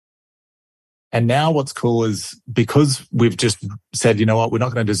And now what's cool is because we've just said, you know what, we're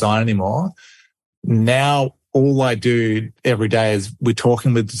not going to design anymore. Now all I do every day is we're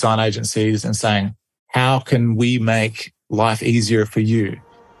talking with design agencies and saying, how can we make life easier for you?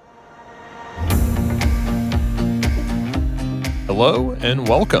 Hello and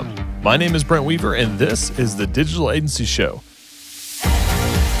welcome. My name is Brent Weaver, and this is the Digital Agency Show,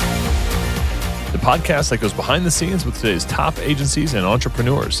 the podcast that goes behind the scenes with today's top agencies and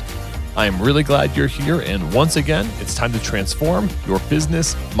entrepreneurs. I am really glad you're here, and once again, it's time to transform your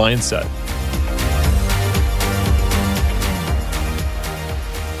business mindset.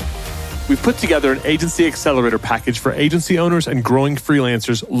 We've put together an agency accelerator package for agency owners and growing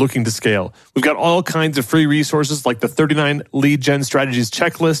freelancers looking to scale. We've got all kinds of free resources like the 39 lead gen strategies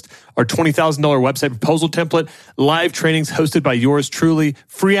checklist, our $20,000 website proposal template, live trainings hosted by yours truly,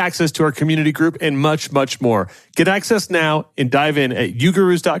 free access to our community group, and much, much more. Get access now and dive in at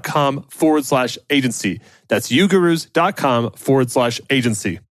ugurus.com/agency. That's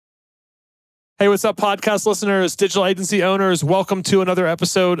ugurus.com/agency. Hey, what's up, podcast listeners, digital agency owners? Welcome to another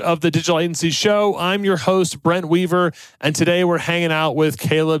episode of the Digital Agency Show. I'm your host, Brent Weaver, and today we're hanging out with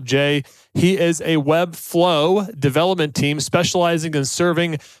Kaleb J. He is a Webflow development team specializing in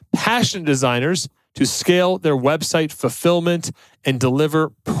serving passionate designers to scale their website fulfillment and deliver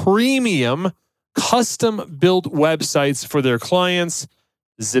premium custom-built websites for their clients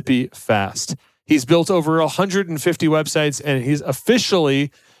zippy fast. He's built over 150 websites, and he's officially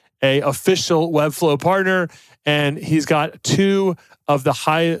an official Webflow partner, and he's got two of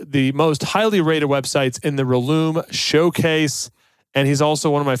the most highly rated websites in the Relume Showcase, and he's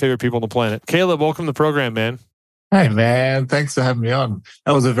also one of my favorite people on the planet. Kaleb, welcome to the program, man. Hey, man. Thanks for having me on.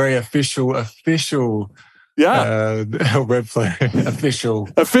 That was a very official Webflow,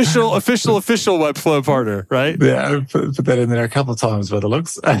 official Webflow partner, right? Yeah, I put that in there a couple of times by the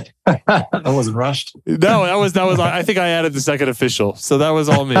looks. I wasn't rushed. No, that was. I think I added the second official, so that was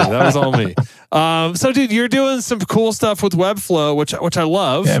all me. So, dude, you're doing some cool stuff with Webflow, which I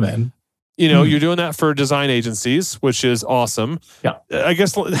love. Yeah, man. You know, you're doing that for design agencies, which is awesome. Yeah. I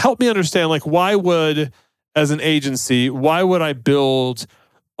guess help me understand, like, why would I build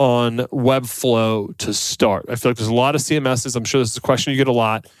on Webflow to start? I feel like there's a lot of CMSs. I'm sure this is a question you get a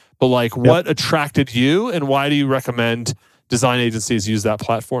lot, but like, what attracted you, and why do you recommend design agencies use that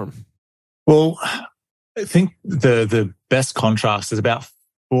platform? Well, I think the best contrast is about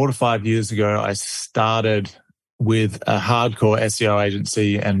 4 to 5 years ago, I started with a hardcore SEO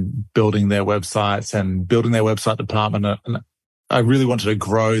agency and building their websites and building their website department. And I really wanted to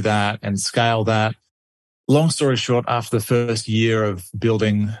grow that and scale that. Long story short, after the first year of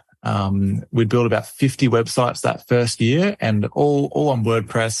building, we'd built about 50 websites that first year, and all on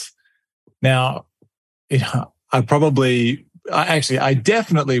WordPress. Now, I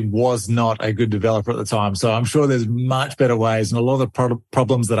definitely was not a good developer at the time. So I'm sure there's much better ways. And a lot of the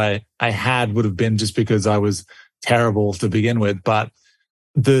problems that I had would have been just because I was terrible to begin with. But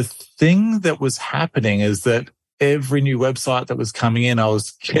the thing that was happening is that every new website that was coming in, I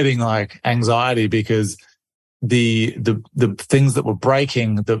was getting like anxiety because the things that were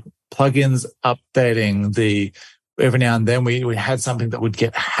breaking, the plugins updating, every now and then we had something that would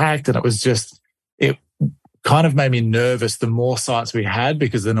get hacked, and it kind of made me nervous the more sites we had,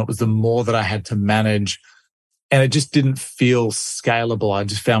 because then it was the more that I had to manage, and it just didn't feel scalable. I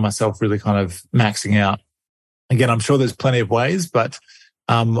just found myself really kind of maxing out. Again, I'm sure there's plenty of ways, but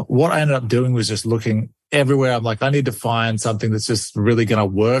what I ended up doing was just looking everywhere. I'm like, I need to find something that's just really going to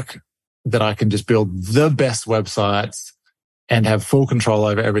work, that I can just build the best websites and have full control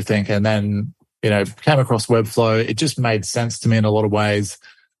over everything. And then, came across Webflow. It just made sense to me in a lot of ways.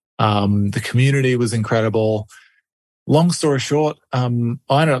 The community was incredible. Long story short, I ended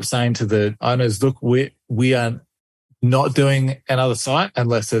up saying to the owners, look, we are not doing another site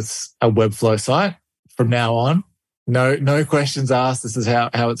unless it's a Webflow site from now on. No questions asked. This is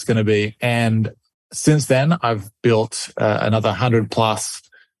how it's going to be. And since then, I've built another 100 plus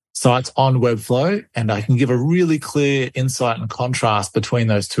sites on Webflow, and I can give a really clear insight and contrast between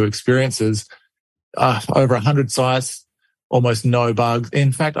those two experiences. Over 100 sites, almost no bugs.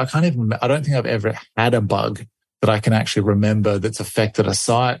 In fact, I don't think I've ever had a bug that I can actually remember that's affected a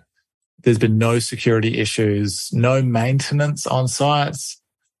site. There's been no security issues, no maintenance on sites.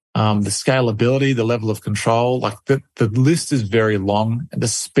 The scalability, the level of control, like the list is very long, and the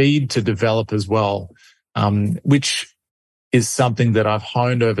speed to develop as well, which is something that I've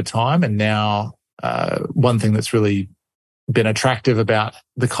honed over time. And now one thing that's really been attractive about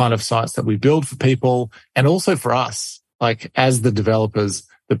the kind of sites that we build for people, and also for us, like as the developers,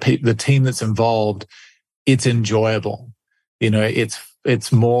 the team that's involved, it's enjoyable. It's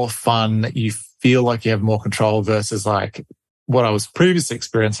it's more fun. You feel like you have more control versus like what I was previously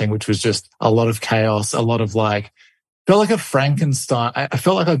experiencing, which was just a lot of chaos, a lot of like, felt like a Frankenstein. I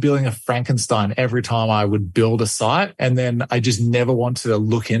felt like I was building a Frankenstein every time I would build a site. And then I just never wanted to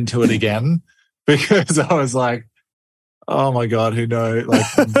look into it again because I was like, oh my God, who knows? Like,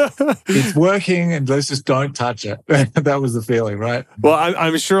 it's working and let's just don't touch it. That was the feeling, right? Well,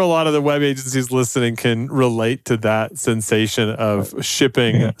 I'm sure a lot of the web agencies listening can relate to that sensation of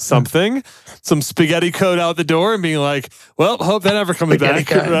shipping something, some spaghetti code out the door and being like, well, hope that never comes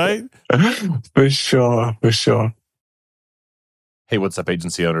back, right? For sure. Hey, what's up,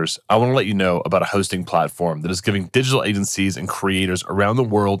 agency owners? I want to let you know about a hosting platform that is giving digital agencies and creators around the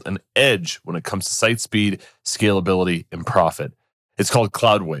world an edge when it comes to site speed, scalability, and profit. It's called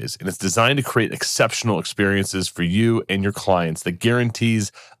Cloudways, and it's designed to create exceptional experiences for you and your clients that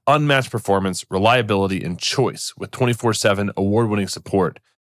guarantees unmatched performance, reliability, and choice with 24/7 award-winning support.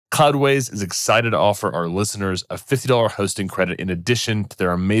 Cloudways is excited to offer our listeners a $50 hosting credit in addition to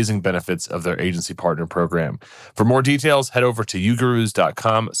their amazing benefits of their agency partner program. For more details, head over to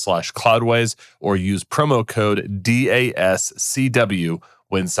ugurus.com/cloudways or use promo code DASCW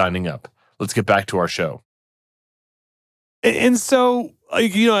when signing up. Let's get back to our show. And so,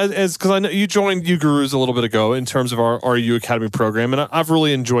 you know, as because I know you joined UGurus a little bit ago in terms of our U Academy program, and I've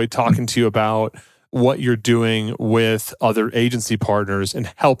really enjoyed talking to you about what you're doing with other agency partners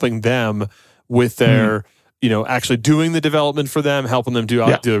and helping them with their, you know, actually doing the development for them, helping them do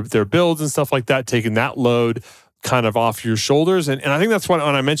their builds and stuff like that, taking that load kind of off your shoulders. And I think that's what,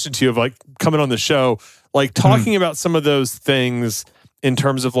 when I mentioned to you of like coming on the show, like talking about some of those things in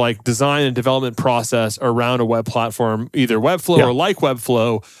terms of like design and development process around a web platform, either Webflow or like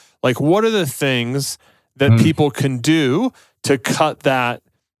Webflow, like what are the things that people can do to cut that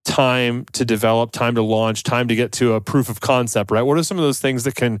time to develop, time to launch, time to get to a proof of concept, right? What are some of those things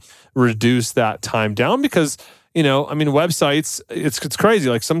that can reduce that time down? Because, you know, I mean, websites, it's crazy.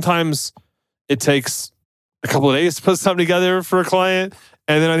 Like sometimes it takes a couple of days to put something together for a client.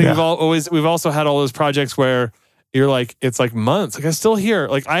 And then I think we've also had all those projects where you're like, it's like months. Like I still hear,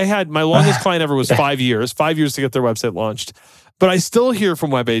 like I had my longest client ever was 5 years to get their website launched. But I still hear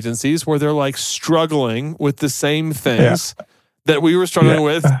from web agencies where they're like struggling with the same things that we were struggling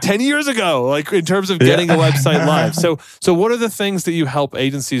with 10 years ago, like in terms of getting a website live. So what are the things that you help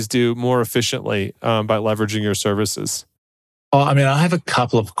agencies do more efficiently by leveraging your services? Oh, I mean, I have a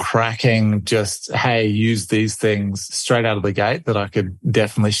couple of cracking just, hey, use these things straight out of the gate that I could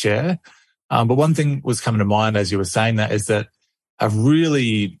definitely share. But one thing was coming to mind as you were saying that is that a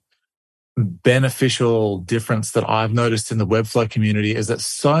really beneficial difference that I've noticed in the Webflow community is that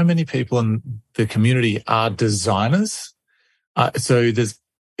so many people in the community are designers. So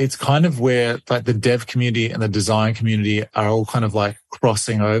it's kind of where like the dev community and the design community are all kind of like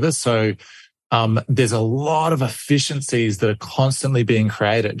crossing over. So there's a lot of efficiencies that are constantly being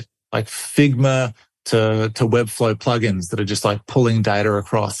created, like Figma to Webflow plugins that are just like pulling data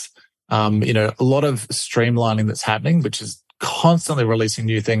across. You know, a lot of streamlining that's happening, which is constantly releasing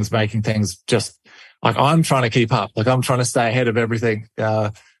new things, making things just like I'm trying to keep up, like I'm trying to stay ahead of everything.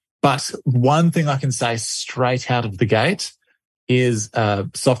 But one thing I can say straight out of the gate is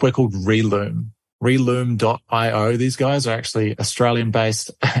software called Reloom, reloom.io. These guys are actually Australian-based,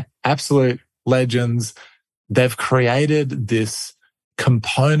 absolute legends. They've created this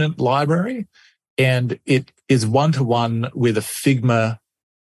component library, and it is one-to-one with a Figma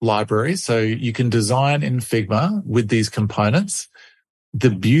library. So you can design in Figma with these components. The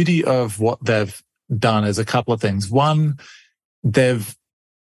beauty of what they've done is a couple of things. One, they're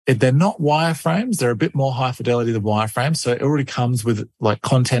not wireframes. They're a bit more high fidelity than wireframes. So it already comes with like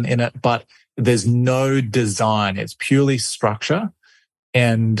content in it, but there's no design. It's purely structure.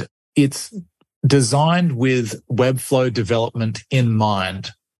 And it's designed with Webflow development in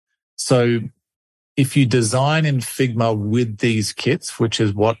mind. So if you design in Figma with these kits, which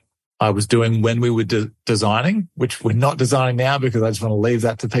is what I was doing when we were designing, which we're not designing now because I just want to leave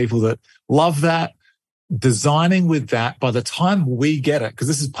that to people that love that. Designing with that, by the time we get it, because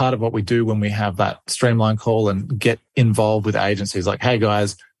this is part of what we do when we have that streamline call and get involved with agencies, like, hey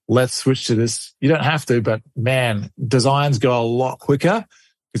guys, let's switch to this. You don't have to, but man, designs go a lot quicker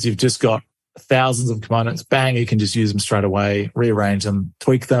because you've just got thousands of components. Bang, you can just use them straight away, rearrange them,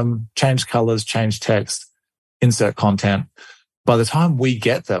 tweak them, change colors, change text, insert content. By the time we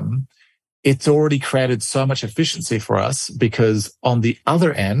get them, it's already created so much efficiency for us because on the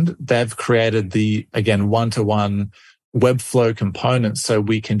other end, they've created the, again, one-to-one Webflow components. So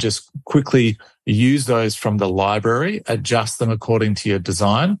we can just quickly use those from the library, adjust them according to your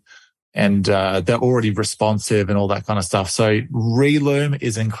design. they're already responsive and all that kind of stuff. So Reloom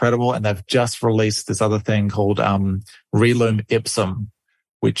is incredible, and they've just released this other thing called Reloom Ipsum,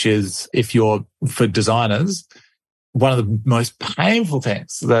 which is, if you're for designers, one of the most painful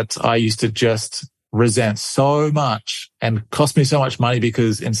things that I used to just resent so much and cost me so much money,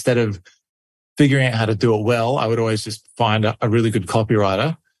 because instead of figuring out how to do it well, I would always just find a really good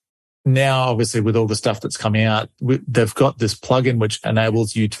copywriter. Now, obviously, with all the stuff that's coming out, they've got this plugin which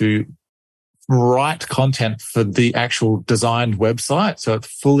enables you to write content for the actual designed website. So it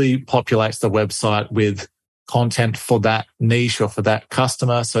fully populates the website with content for that niche or for that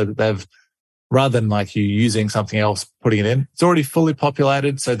customer, so that they've, rather than like you using something else, putting it in, it's already fully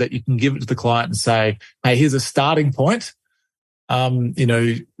populated so that you can give it to the client and say, hey, here's a starting point,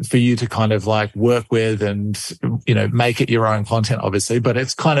 for you to kind of like work with and, make it your own content, obviously, but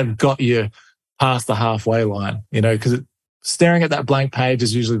it's kind of got you past the halfway line, because staring at that blank page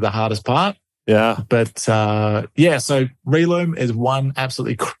is usually the hardest part. Yeah. But so Reloom is one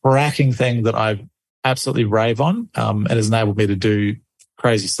absolutely cracking thing that I absolutely rave on. It has enabled me to do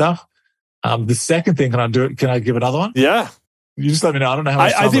crazy stuff. The second thing, can I give another one? Yeah. You just let me know. I don't know how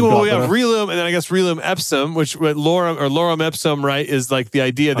much time I think we have Reloom, and then I guess Reloom Ipsum, which Lorem Ipsum, right, is like the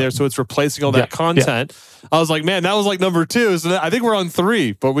idea there. So it's replacing all that content. Yeah. I was like, man, that was like number 2. So I think we're on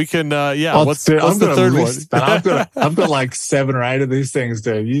 3, but we can, what's the third one? I've got like 7 or 8 of these things,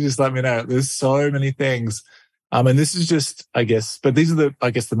 dude. You just let me know. There's so many things. And this is just, I guess, but these are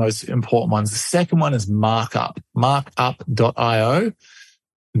the most important ones. The second one is Markup, markup.io.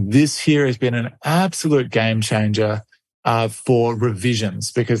 This here has been an absolute game changer for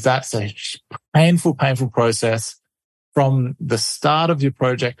revisions, because that's a painful process from the start of your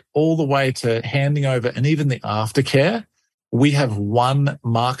project all the way to handing over, and even the aftercare. We have one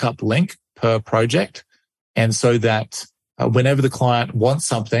markup link per project. And so that whenever the client wants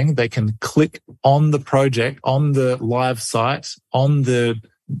something, they can click on the project, on the live site, on the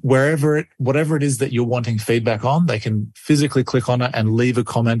whatever it is that you're wanting feedback on, they can physically click on it and leave a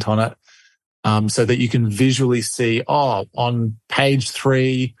comment on it. So that you can visually see, on page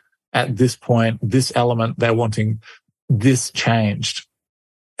 3 at this point, this element, they're wanting this changed.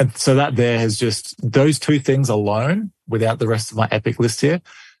 And so that there has just, those 2 things alone, without the rest of my epic list here,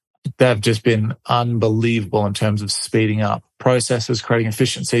 they've just been unbelievable in terms of speeding up processes, creating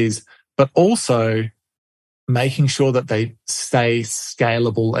efficiencies, but also making sure that they stay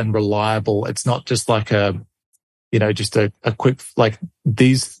scalable and reliable. It's not just like just a quick, like,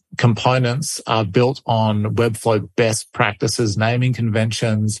 these components are built on Webflow best practices, naming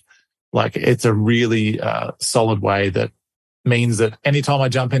conventions. Like, it's a really solid way that means that anytime I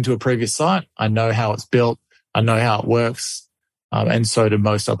jump into a previous site, I know how it's built, I know how it works. And so do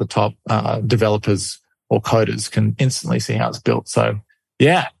most other top developers or coders can instantly see how it's built. So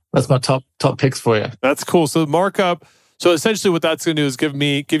yeah, that's my top picks for you. That's cool. So Markup. So essentially what that's going to do is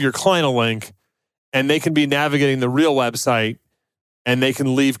give your client a link, and they can be navigating the real website, and they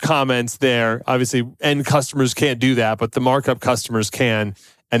can leave comments there. Obviously, end customers can't do that, but the Markup customers can,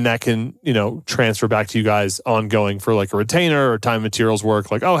 and that can, transfer back to you guys ongoing for like a retainer or time and materials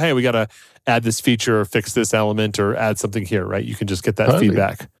work. Like, oh, hey, we got to add this feature or fix this element or add something here, right? You can just get that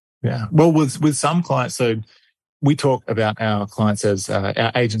feedback. Yeah. Well, with some clients, so we talk about our clients as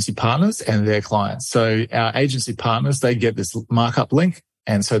our agency partners and their clients. So our agency partners, they get this Markup link.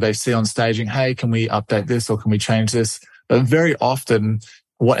 And so they see on staging, hey, can we update this or can we change this? But very often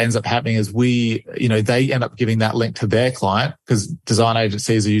what ends up happening is they end up giving that link to their client, because design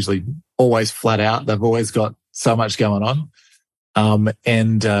agencies are usually always flat out. They've always got so much going on.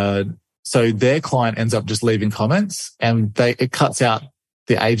 So their client ends up just leaving comments, and it cuts out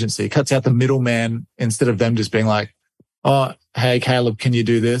the agency, it cuts out the middleman, instead of them just being like, oh, hey, Kaleb, can you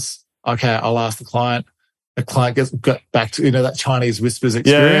do this? Okay, I'll ask the client. The client gets back to, that Chinese whispers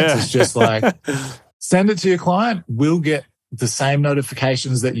experience. It's just like, send it to your client. We'll get the same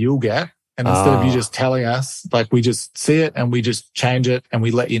notifications that you'll get. And instead of you just telling us, like, we just see it and we just change it and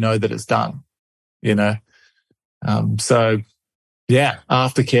we let you know that it's done, So yeah,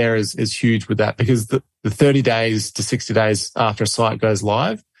 aftercare is huge with that, because the 30 days to 60 days after a site goes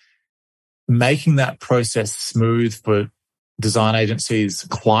live, making that process smooth for design agencies'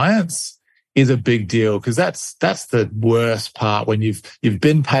 clients is a big deal, because that's the worst part, when you've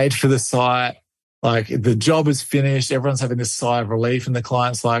been paid for the site, like the job is finished, everyone's having this sigh of relief, and the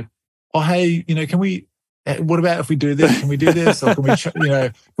client's like, oh, hey, what about if we do this? Can we do this? Or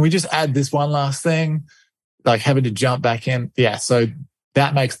can we just add this one last thing? Like having to jump back in. Yeah. So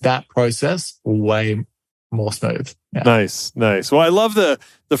that makes that process way more smooth. Yeah. Nice. Well, I love the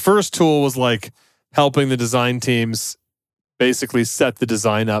first tool was like helping the design teams basically set the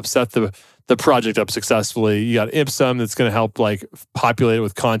design up, set the project up successfully. You got Ipsum that's going to help like populate it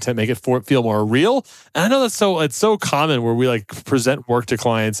with content, make it feel more real. And I know it's so common where we like present work to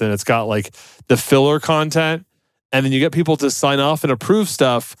clients and it's got like the filler content, and then you get people to sign off and approve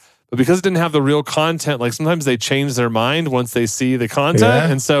stuff. But because it didn't have the real content, like sometimes they change their mind once they see the content.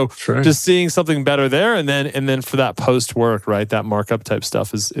 Yeah, and so true. Just seeing something better there, and then for that post work, right, that markup type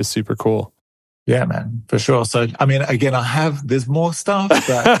stuff is super cool. Yeah, man, for sure. So, I mean, again, there's more stuff,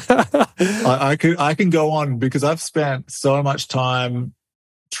 but I can go on because I've spent so much time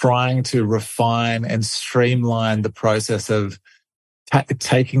trying to refine and streamline the process of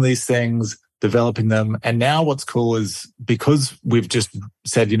taking these things, developing them. And now what's cool is because we've just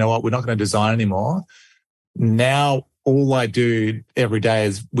said, you know what, we're not going to design anymore. Now, all I do every day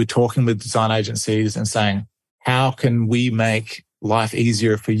is we're talking with design agencies and saying, how can we make life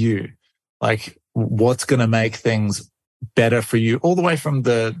easier for you? Like, what's going to make things better for you, all the way from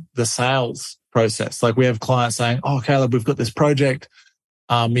the sales process. Like, we have clients saying, oh, Kaleb, we've got this project.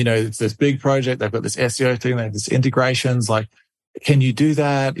 It's this big project. They've got this SEO thing. They have this integrations. Like, can you do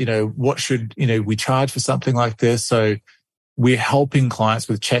that? What should, we charge for something like this? So we're helping clients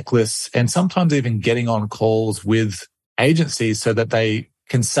with checklists and sometimes even getting on calls with agencies so that they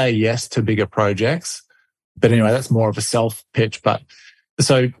can say yes to bigger projects. But anyway, that's more of a self pitch. But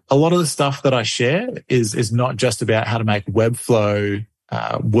so a lot of the stuff that I share is not just about how to make Webflow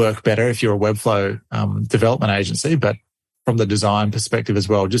work better if you're a Webflow development agency, but from the design perspective as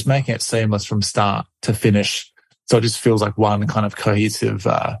well, just making it seamless from start to finish. So it just feels like one kind of cohesive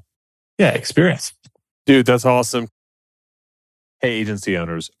experience. Dude, that's awesome. Hey, agency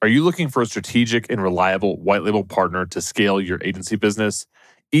owners, are you looking for a strategic and reliable white label partner to scale your agency business?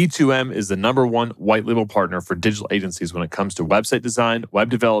 E2M is the #1 white label partner for digital agencies when it comes to website design, web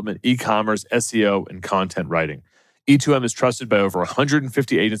development, e-commerce, SEO, and content writing. E2M is trusted by over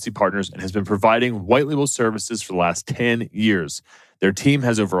 150 agency partners and has been providing white label services for the last 10 years. Their team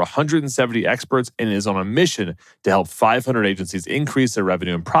has over 170 experts and is on a mission to help 500 agencies increase their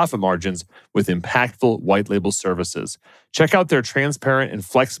revenue and profit margins with impactful white label services. Check out their transparent and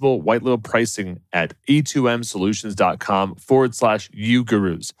flexible white label pricing at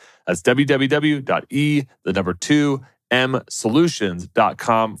e2msolutions.com/ugurus. That's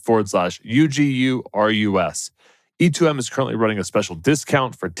www.e2msolutions.com/ugurus. E2M is currently running a special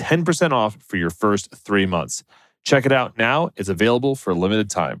discount for 10% off for your first 3 months. Check it out now. It's available for a limited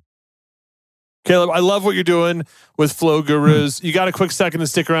time. Kaleb, I love what you're doing with Flow Gurus. You got a quick second to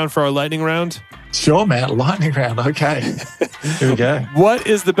stick around for our lightning round? Sure, man. Lightning round. Okay. Here we go. What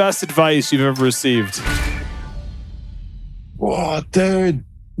is the best advice you've ever received? Oh, dude.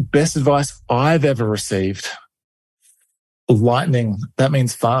 Best advice I've ever received. Lightning. That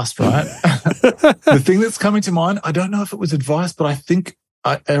means fast, right? The thing that's coming to mind, I don't know if it was advice, but I think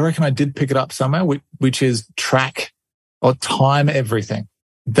I reckon I did pick it up somewhere, which is track or time everything.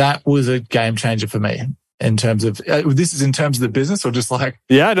 That was a game changer for me in terms of, this is in terms of the business or just like...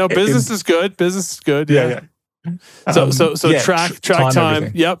 Yeah, no, business is good. Business is good. Yeah. So track time.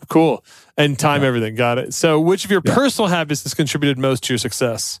 Everything. Yep, cool. And time everything. Got it. So which of your personal habits has contributed most to your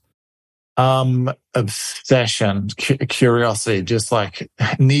success? Obsession, curiosity, just like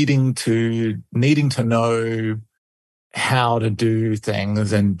needing to know how to do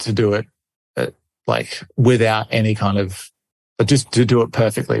things and to do it like without any kind of, just to do it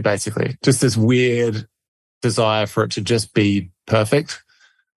perfectly, basically. Just this weird desire for it to just be perfect,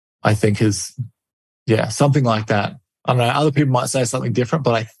 I think is, something like that. I don't know. Other people might say something different,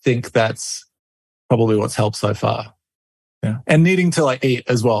 but I think that's probably what's helped so far. Yeah. And needing to like eat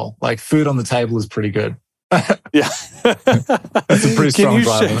as well. Like food on the table is pretty good. Yeah. That's a pretty strong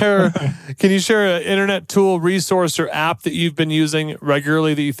driver. Can you share an internet tool, resource, or app that you've been using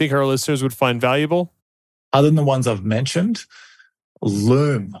regularly that you think our listeners would find valuable? Other than the ones I've mentioned,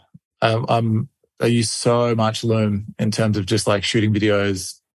 Loom. I use so much Loom in terms of just like shooting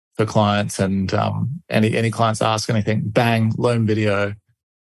videos for clients, and any clients ask anything, bang, Loom video.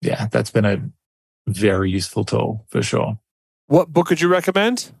 Yeah, that's been a very useful tool for sure. What book would you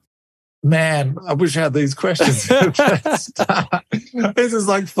recommend? Man, I wish I had these questions. This is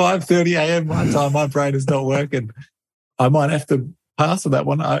like 5:30 a.m. my time. My brain is not working. I might have to pass on that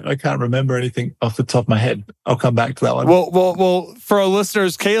one. I can't remember anything off the top of my head. I'll come back to that one. Well, for our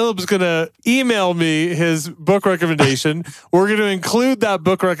listeners, Kaleb's going to email me his book recommendation. We're going to include that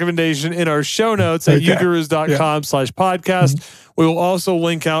book recommendation in our show notes at ugurus.com/podcast. We will also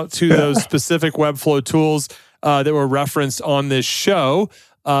link out to those specific Webflow tools that were referenced on this show.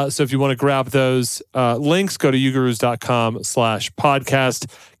 So if you want to grab those links, go to ugurus.com/podcast.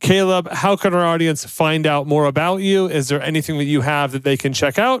 Kaleb, how can our audience find out more about you? Is there anything that you have that they can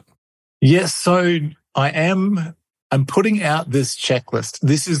check out? Yes. So I'm putting out this checklist.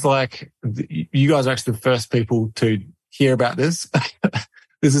 This is like, you guys are actually the first people to hear about this.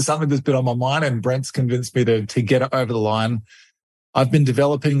 This is something that's been on my mind, and Brent's convinced me to get it over the line. I've been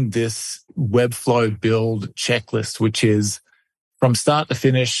developing this Webflow build checklist, which is from start to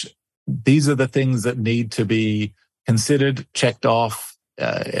finish. These are the things that need to be considered, checked off.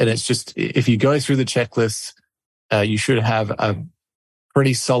 And it's just, if you go through the checklist, you should have a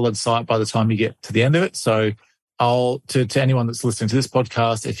pretty solid site by the time you get to the end of it. So to anyone that's listening to this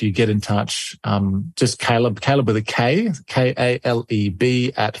podcast, if you get in touch, just Kaleb with a K,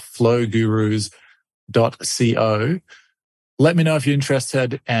 Kaleb at flowgurus.co. Let me know if you're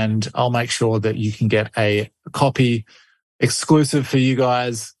interested, and I'll make sure that you can get a copy exclusive for you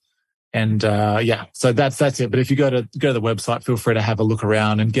guys. And so that's it. But if you go to the website, feel free to have a look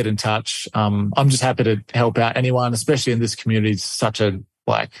around and get in touch. I'm just happy to help out anyone, especially in this community. It's such a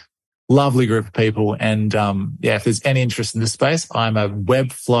lovely group of people. And if there's any interest in this space, I'm a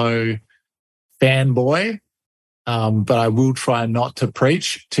Webflow fanboy. But I will try not to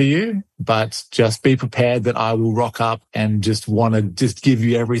preach to you, but just be prepared that I will rock up and just want to just give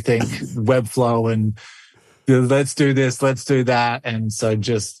you everything Webflow and let's do this, let's do that. And so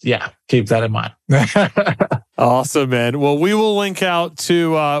just, keep that in mind. Awesome, man. Well, we will link out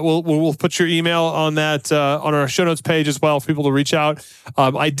to, we'll put your email on that, on our show notes page as well for people to reach out.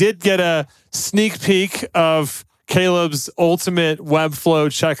 I did get a sneak peek of Kaleb's ultimate Webflow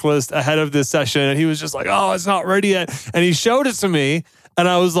checklist ahead of this session. And he was just like, oh, it's not ready yet. And he showed it to me. And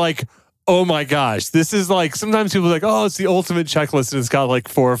I was like, oh my gosh, this is like, sometimes people are like, oh, it's the ultimate checklist and it's got like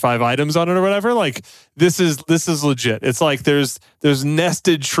 4 or 5 items on it or whatever. Like this is legit. It's like there's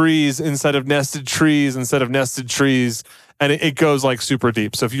nested trees instead of nested trees instead of nested trees. And it goes like super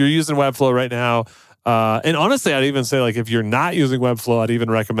deep. So if you're using Webflow right now, and honestly, I'd even say like if you're not using Webflow, I'd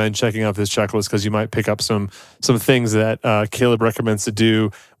even recommend checking out this checklist because you might pick up some things that Kaleb recommends to do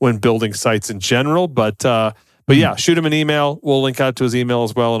when building sites in general. But yeah, shoot him an email. We'll link out to his email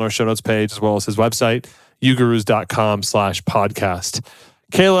as well on our show notes page, as well as his website, ugurus.com/podcast.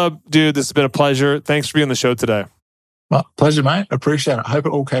 Kaleb, dude, this has been a pleasure. Thanks for being on the show today. Well, pleasure, mate. Appreciate it. I hope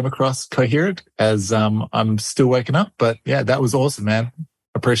it all came across coherent as I'm still waking up. But yeah, that was awesome, man.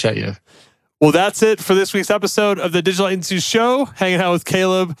 Appreciate you. Well, that's it for this week's episode of the Digital Agency Show, hanging out with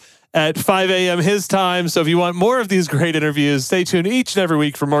Kaleb at 5 a.m. his time. So if you want more of these great interviews, stay tuned each and every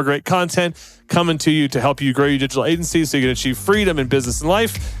week for more great content coming to you to help you grow your digital agency so you can achieve freedom in business and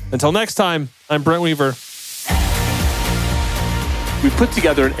life. Until next time, I'm Brent Weaver. We put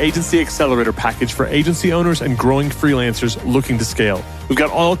together an agency accelerator package for agency owners and growing freelancers looking to scale. We've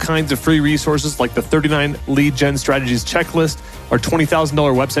got all kinds of free resources like the 39 lead gen strategies checklist, our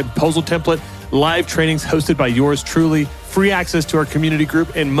 $20,000 website proposal template, live trainings hosted by yours truly, free access to our community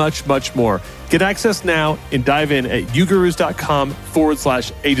group, and much, much more. Get access now and dive in at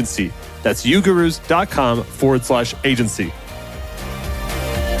ugurus.com/agency. That's ugurus.com/agency.